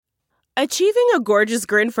Achieving a gorgeous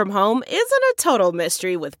grin from home isn't a total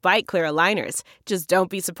mystery with Bite Clear aligners. Just don't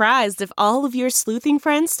be surprised if all of your sleuthing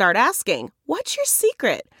friends start asking, "What's your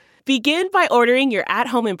secret?" Begin by ordering your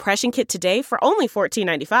at-home impression kit today for only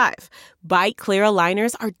 $14.95. Bite Clear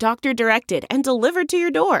aligners are doctor-directed and delivered to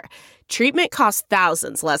your door. Treatment costs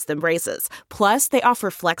thousands less than braces. Plus, they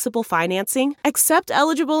offer flexible financing, accept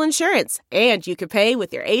eligible insurance, and you can pay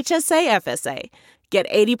with your HSA FSA. Get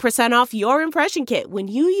 80% off your impression kit when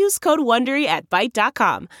you use code WONDERY at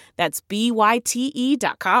Byte.com. That's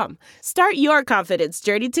BYTE.com. Start your confidence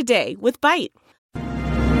journey today with Byte.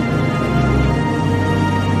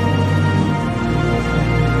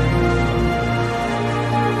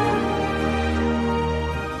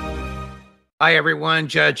 Hi, everyone.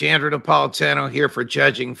 Judge Andrew Napolitano here for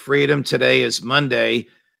Judging Freedom. Today is Monday,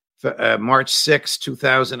 March 6,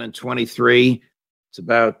 2023. It's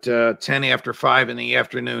about 10 after 5 in the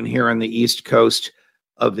afternoon here on the East Coast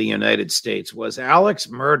of the United States. Was Alex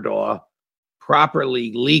Murdaugh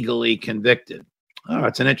properly legally convicted? Oh,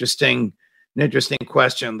 it's an interesting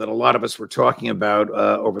question that a lot of us were talking about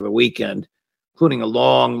over the weekend, including a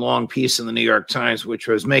long piece in the New York Times, which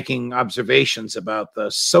was making observations about the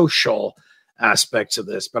social aspects of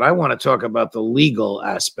this. But I want to talk about the legal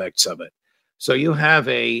aspects of it. So you have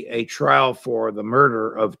a trial for the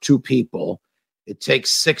murder of two people. It takes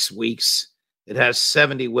 6 weeks. It has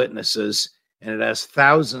 70 witnesses, and it has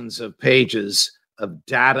thousands of pages of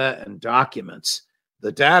data and documents.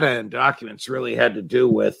 The data and documents really had to do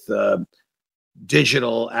with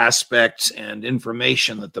digital aspects and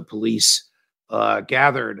information that the police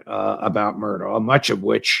gathered about Murdaugh, much of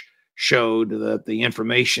which showed that the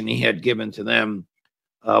information he had given to them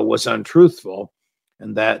was untruthful,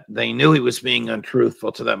 and that they knew he was being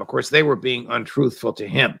untruthful to them. Of course, they were being untruthful to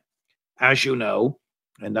him. As you know,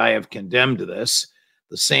 and I have condemned this,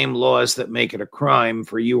 the same laws that make it a crime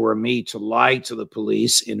for you or me to lie to the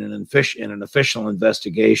police in an official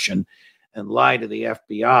investigation and lie to the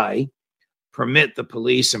FBI permit the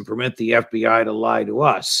police and permit the FBI to lie to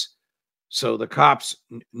us. So the cops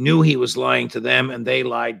knew he was lying to them, and they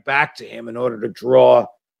lied back to him in order to draw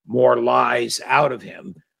more lies out of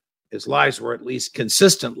him. His lies were at least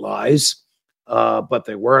consistent lies, but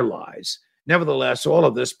they were lies. Nevertheless, all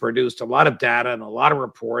of this produced a lot of data and a lot of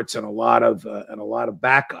reports and a lot of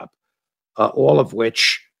backup, all of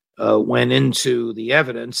which went into the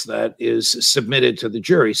evidence that is submitted to the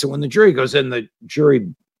jury. So when the jury goes in the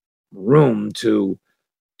jury room to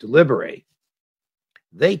deliberate,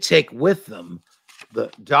 they take with them the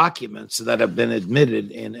documents that have been admitted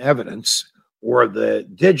in evidence or the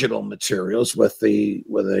digital materials with a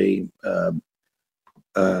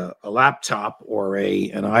laptop or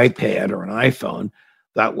an iPad or an iPhone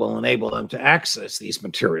that will enable them to access these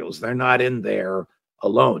materials. They're not in there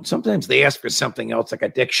alone. Sometimes they ask for something else, like a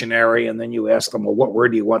dictionary, and then you ask them, well, what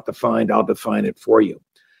word do you want to find? I'll define it for you.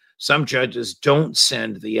 Some judges don't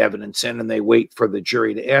send the evidence in, and they wait for the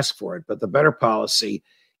jury to ask for it. But the better policy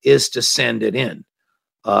is to send it in.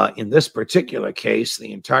 In this particular case,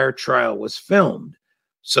 the entire trial was filmed.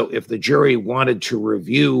 So if the jury wanted to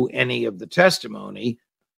review any of the testimony,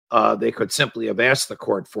 they could simply have asked the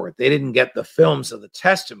court for it. They didn't get the films of the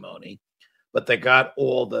testimony, but they got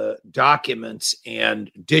all the documents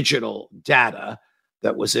and digital data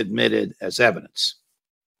that was admitted as evidence.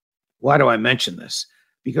 Why do I mention this?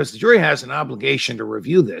 Because the jury has an obligation to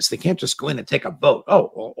review this. They can't just go in and take a vote.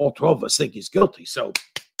 Oh, well, all 12 of us think he's guilty, so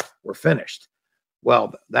we're finished.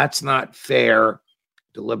 Well, that's not fair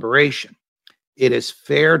deliberation. It is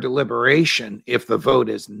fair deliberation if the vote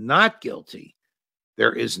is not guilty.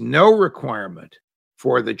 There is no requirement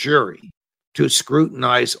for the jury to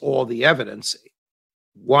scrutinize all the evidence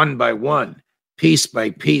one by one, piece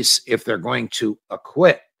by piece, if they're going to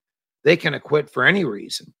acquit. They can acquit for any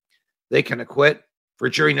reason. They can acquit for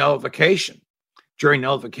jury nullification. Jury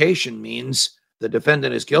nullification means the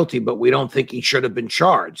defendant is guilty, but we don't think he should have been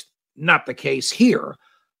charged. Not the case here,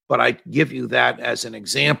 but I give you that as an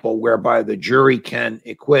example whereby the jury can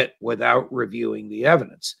acquit without reviewing the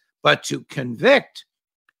evidence. But to convict,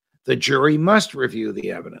 the jury must review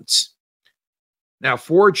the evidence. Now,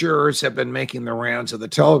 4 jurors have been making the rounds of the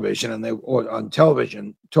television and on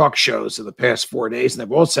television talk shows of the past 4 days, and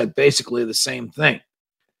they've all said basically the same thing.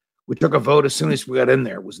 We took a vote as soon as we got in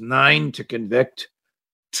there. It was 9 to convict,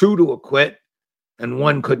 2 to acquit, and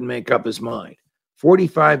 1 couldn't make up his mind.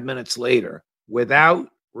 45 minutes later, without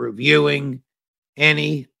reviewing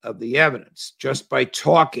any of the evidence, just by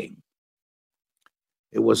talking,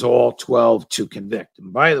 it was all 12 to convict.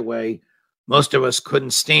 And by the way, most of us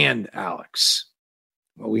couldn't stand Alex.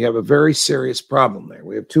 Well, we have a very serious problem there.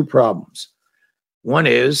 We have 2 problems. One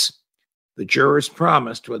is The jurors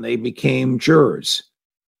promised when they became jurors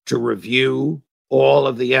to review all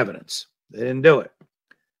of the evidence. They didn't do it.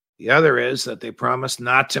 The other is that they promised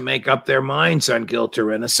not to make up their minds on guilt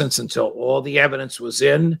or innocence until all the evidence was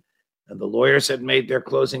in and the lawyers had made their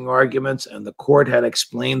closing arguments and the court had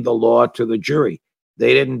explained the law to the jury.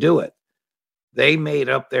 They didn't do it. They made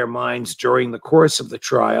up their minds during the course of the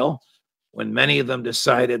trial when many of them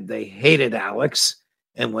decided they hated Alex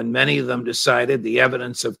and when many of them decided the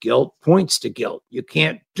evidence of guilt points to guilt. You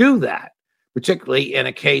can't do that, particularly in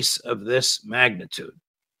a case of this magnitude.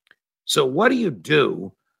 So what do you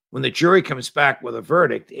do when the jury comes back with a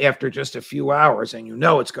verdict after just a few hours and you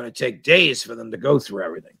know it's going to take days for them to go through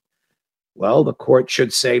everything? Well, the court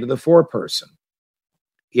should say to the foreperson,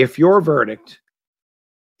 if your verdict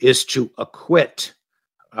is to acquit,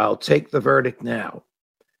 I'll take the verdict now.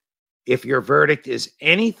 If your verdict is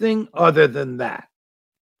anything other than that,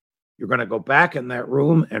 you're going to go back in that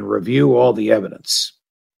room and review all the evidence.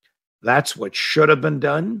 That's what should have been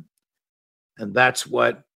done, and that's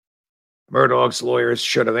what Murdaugh's lawyers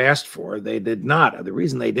should have asked for. They did not. The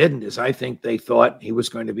reason they didn't is I think they thought he was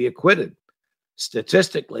going to be acquitted.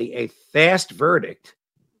 Statistically, a fast verdict,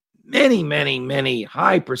 many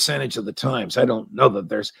high percentage of the times, I don't know that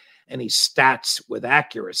there's any stats with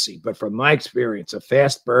accuracy, but from my experience, a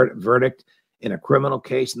fast verdict in a criminal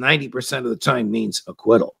case, 90% of the time means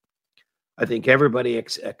acquittal. I think everybody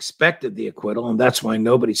expected the acquittal, and that's why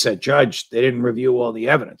nobody said, Judge, they didn't review all the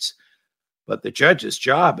evidence. But the judge's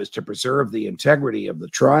job is to preserve the integrity of the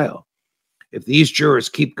trial. If these jurors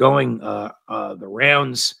keep going the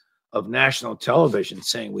rounds of national television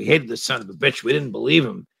saying, we hated this son of a bitch, we didn't believe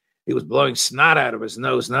him, he was blowing snot out of his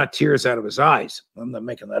nose, not tears out of his eyes. I'm not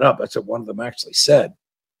making that up. That's what one of them actually said.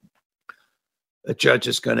 The judge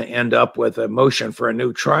is going to end up with a motion for a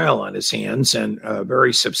new trial on his hands and a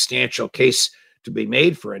very substantial case to be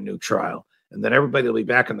made for a new trial. And then everybody will be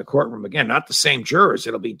back in the courtroom again. Not the same jurors.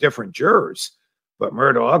 It'll be different jurors, but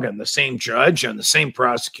Murdaugh and the same judge and the same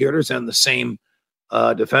prosecutors and the same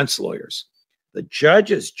defense lawyers. The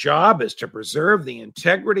judge's job is to preserve the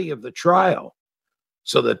integrity of the trial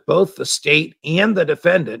so that both the state and the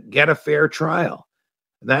defendant get a fair trial.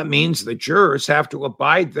 That means the jurors have to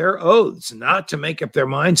abide their oaths, not to make up their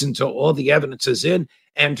minds until all the evidence is in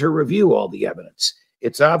and to review all the evidence.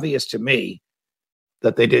 It's obvious to me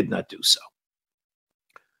that they did not do so.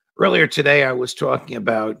 Earlier today, I was talking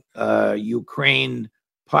about Ukraine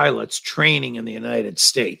pilots training in the United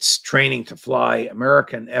States, training to fly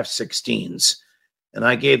American F-16s. And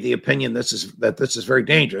I gave the opinion that this is very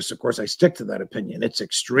dangerous. Of course, I stick to that opinion. It's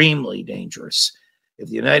extremely dangerous. If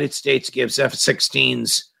the United States gives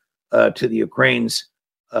F-16s to the Ukrainians,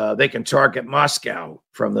 they can target Moscow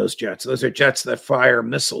from those jets. Those are jets that fire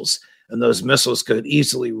missiles, and those missiles could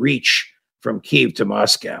easily reach from Kyiv to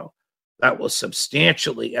Moscow. That will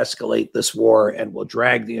substantially escalate this war and will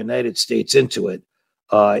drag the United States into it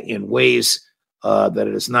in ways that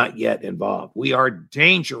it is not yet involved. We are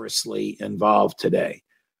dangerously involved today.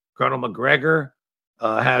 Colonel McGregor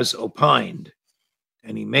has opined,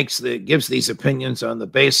 and he gives these opinions on the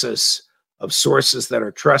basis of sources that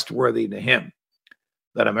are trustworthy to him,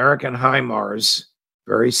 that American HIMARS,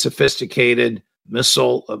 very sophisticated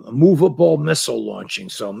movable missile launching,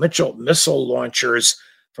 so missile launchers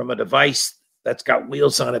from a device that's got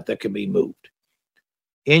wheels on it that can be moved,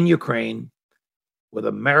 in Ukraine, with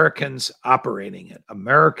Americans operating it,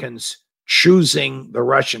 Americans choosing the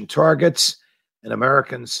Russian targets, and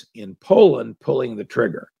Americans in Poland pulling the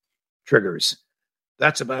triggers.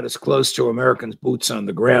 That's about as close to Americans' boots on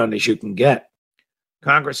the ground as you can get.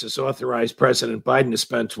 Congress has authorized President Biden to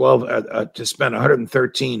spend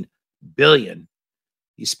 $113 billion.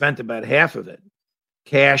 He spent about half of it,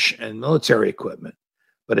 cash and military equipment,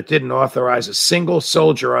 but it didn't authorize a single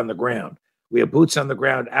soldier on the ground. We have boots on the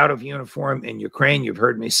ground out of uniform in Ukraine. You've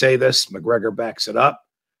heard me say this. McGregor backs it up.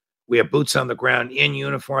 We have boots on the ground in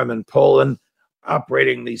uniform in Poland,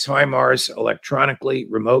 operating these HIMARS electronically,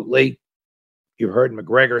 remotely. You've heard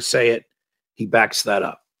McGregor say it. He backs that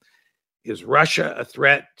up. Is Russia a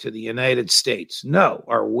threat to the United States? No.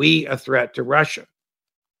 Are we a threat to Russia?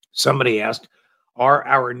 Somebody asked, are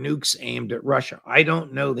our nukes aimed at Russia? I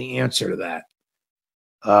don't know the answer to that.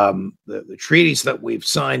 The treaties that we've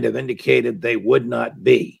signed have indicated they would not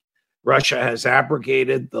be. Russia has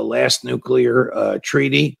abrogated the last nuclear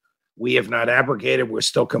treaty. We have not abrogated. We're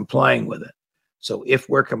still complying with it. So if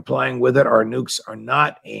we're complying with it, our nukes are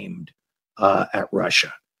not aimed at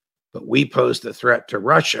Russia. But we posed a threat to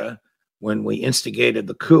Russia when we instigated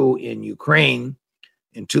the coup in Ukraine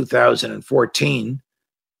in 2014.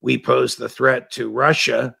 We posed the threat to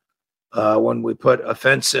Russia when we put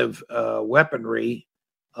offensive weaponry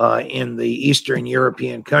in the Eastern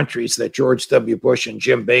European countries that George W. Bush and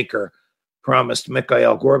Jim Baker promised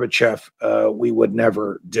Mikhail Gorbachev we would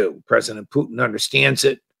never do. President Putin understands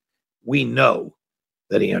it. We know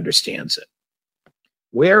that he understands it.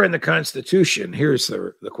 Where in the Constitution, here's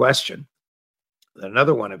the question that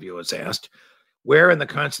another one of you has asked, where in the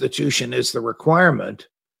Constitution is the requirement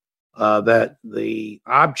that the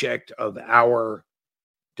object of our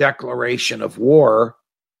declaration of war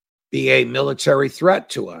be a military threat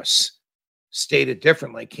to us? Stated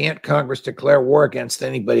differently, can't Congress declare war against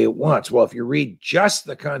anybody it wants? Well, if you read just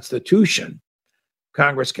the Constitution,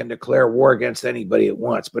 Congress can declare war against anybody it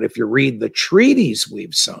wants. But if you read the treaties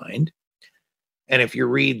we've signed, and if you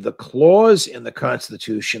read the clause in the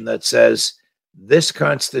Constitution that says this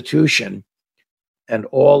Constitution and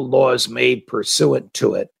all laws made pursuant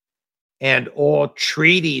to it and all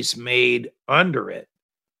treaties made under it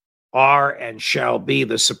are and shall be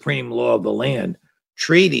the supreme law of the land.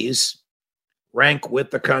 Treaties rank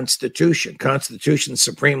with the Constitution. Constitution,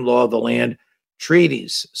 supreme law of the land.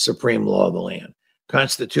 Treaties, supreme law of the land.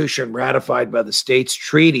 Constitution ratified by the states.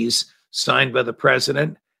 Treaties signed by the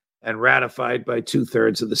president and ratified by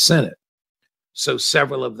 2/3 of the Senate. So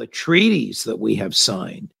several of the treaties that we have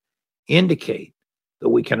signed indicate that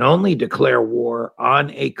we can only declare war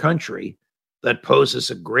on a country that poses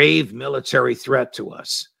a grave military threat to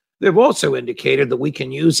us. They've also indicated that we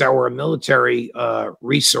can use our military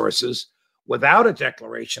resources without a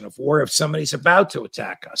declaration of war if somebody's about to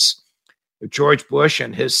attack us. If George Bush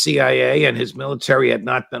and his CIA and his military had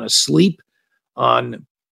not been asleep on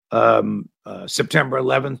September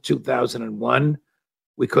 11th, 2001,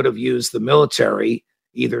 we could have used the military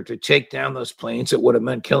either to take down those planes. It would have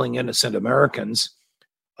meant killing innocent Americans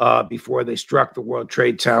before they struck the World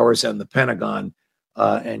Trade Towers and the Pentagon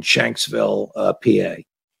and Shanksville, PA.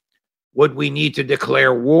 Would we need to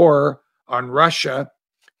declare war on Russia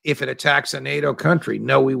if it attacks a NATO country?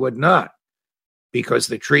 No, we would not, because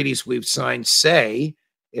the treaties we've signed say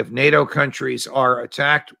if NATO countries are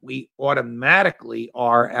attacked, we automatically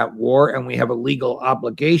are at war and we have a legal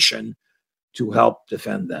obligation to help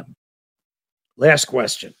defend them. Last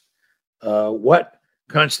question. What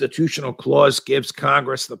constitutional clause gives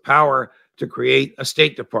Congress the power to create a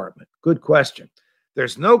State Department? Good question.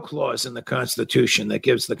 There's no clause in the Constitution that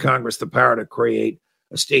gives the Congress the power to create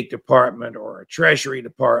a State Department or a Treasury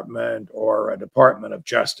Department or a Department of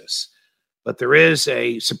Justice. But there is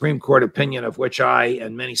a Supreme Court opinion of which I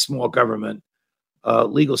and many small government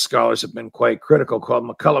legal scholars have been quite critical, called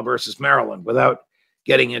McCullough versus Maryland. Without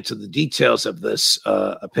getting into the details of this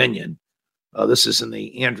opinion, this is in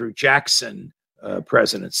the Andrew Jackson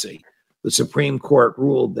presidency. The Supreme Court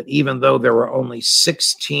ruled that even though there were only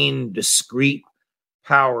 16 discrete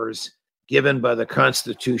powers given by the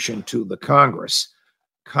Constitution to the Congress,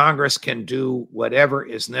 Congress can do whatever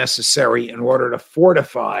is necessary in order to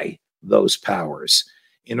fortify those powers,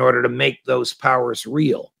 in order to make those powers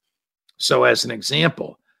real. So as an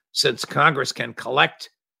example, since Congress can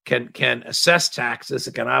assess taxes,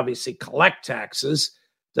 it can obviously collect taxes.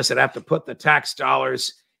 Does it have to put the tax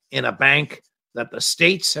dollars in a bank that the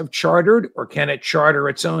states have chartered, or can it charter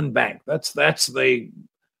its own bank? That's the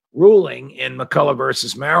ruling in McCullough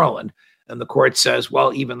versus Maryland. And the court says,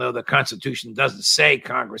 well, even though the Constitution doesn't say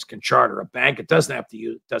Congress can charter a bank, it does not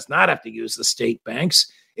have to use the state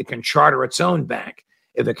banks. It can charter its own bank.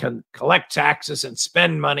 If it can collect taxes and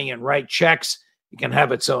spend money and write checks, it can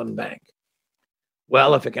have its own bank.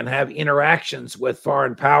 Well, if it can have interactions with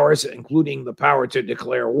foreign powers, including the power to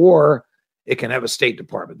declare war, it can have a State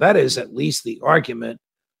Department. That is at least the argument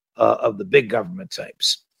of the big government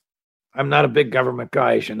types. I'm not a big government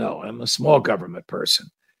guy, as you know. I'm a small government person.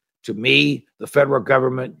 To me, the federal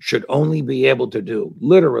government should only be able to do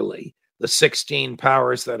literally the 16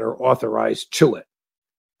 powers that are authorized to it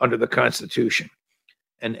under the Constitution,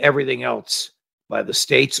 and everything else by the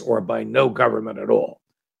states or by no government at all.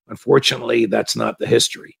 Unfortunately, that's not the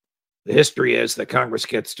history. The history is that Congress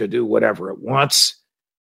gets to do whatever it wants,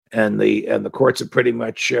 and the courts have pretty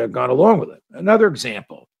much gone along with it. Another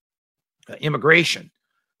example, immigration.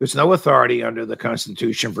 There's no authority under the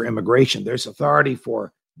Constitution for immigration. There's authority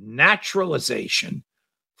for naturalization,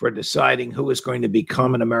 for deciding who is going to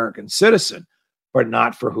become an American citizen, but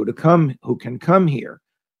not for who can come here.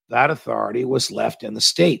 That authority was left in the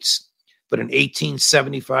states. But an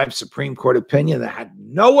 1875 Supreme Court opinion that had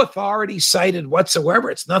no authority cited whatsoever,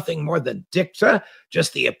 it's nothing more than dicta,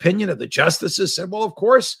 just the opinion of the justices, said, well, of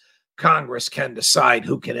course, Congress can decide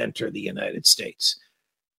who can enter the United States.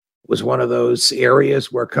 It was one of those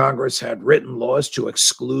areas where Congress had written laws to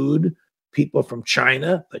exclude people from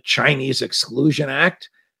China, the Chinese Exclusion Act,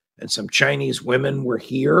 and some Chinese women were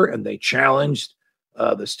here and they challenged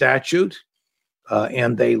the statute,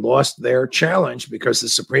 and they lost their challenge because the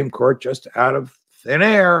Supreme Court, just out of thin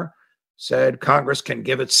air, said Congress can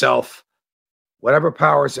give itself whatever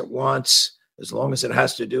powers it wants as long as it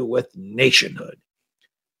has to do with nationhood.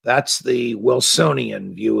 That's the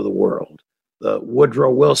Wilsonian view of the world, the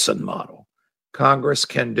Woodrow Wilson model. Congress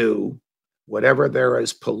can do whatever there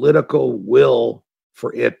is political will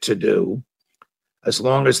for it to do, as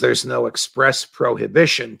long as there's no express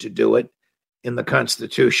prohibition to do it in the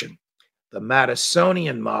Constitution. The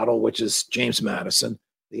Madisonian model, which is James Madison,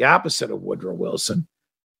 the opposite of Woodrow Wilson,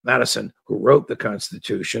 Madison, who wrote the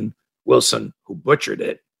Constitution, Wilson, who butchered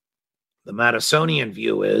it. The Madisonian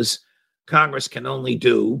view is Congress can only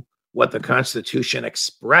do what the Constitution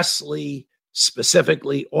expressly,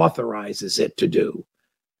 specifically authorizes it to do,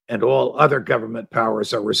 and all other government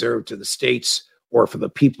powers are reserved to the states or for the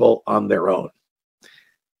people on their own.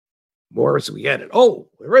 More as we get it. Oh,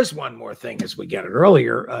 there is one more thing as we get it.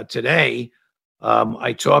 Earlier today,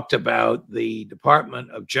 I talked about the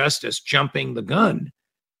Department of Justice jumping the gun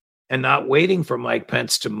and not waiting for Mike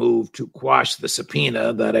Pence to move to quash the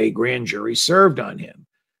subpoena that a grand jury served on him.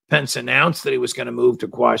 Pence announced that he was going to move to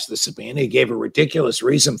quash the subpoena. He gave a ridiculous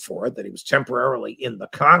reason for it, that he was temporarily in the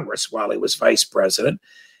Congress while he was vice president,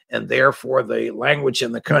 and therefore the language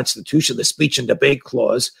in the Constitution, the speech and debate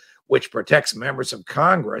clause, which protects members of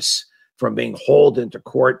Congress from being hauled into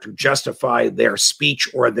court to justify their speech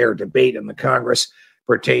or their debate in the Congress,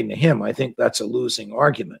 pertain to him. I think that's a losing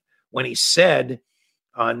argument. When he said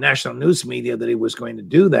on national news media that he was going to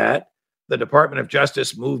do that, the Department of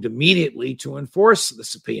Justice moved immediately to enforce the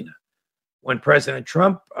subpoena. When President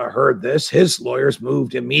Trump heard this, his lawyers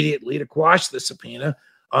moved immediately to quash the subpoena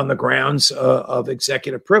on the grounds of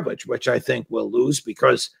executive privilege, which I think will lose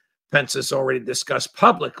because Pence has already discussed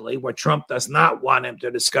publicly what Trump does not want him to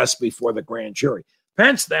discuss before the grand jury.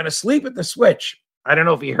 Pence, then, asleep at the switch. I don't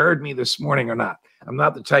know if he heard me this morning or not. I'm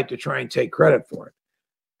not the type to try and take credit for it.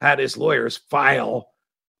 Had his lawyers file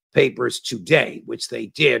papers today, which they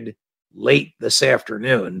did late this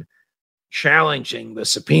afternoon, challenging the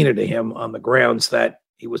subpoena to him on the grounds that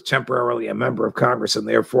he was temporarily a member of Congress and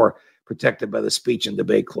therefore protected by the speech and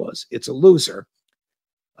debate clause. It's a loser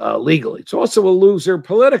legally. It's also a loser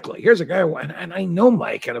politically. Here's a guy, and I know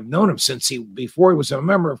Mike, and I've known him since before he was a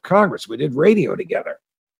member of Congress. We did radio together.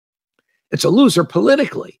 It's a loser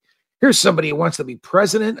politically. Here's somebody who wants to be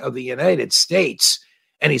president of the United States,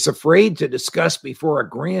 and he's afraid to discuss before a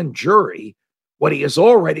grand jury what he has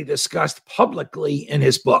already discussed publicly in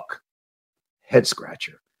his book. Head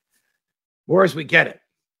scratcher. More as we get it.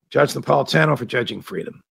 Judge Napolitano for Judging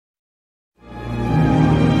Freedom.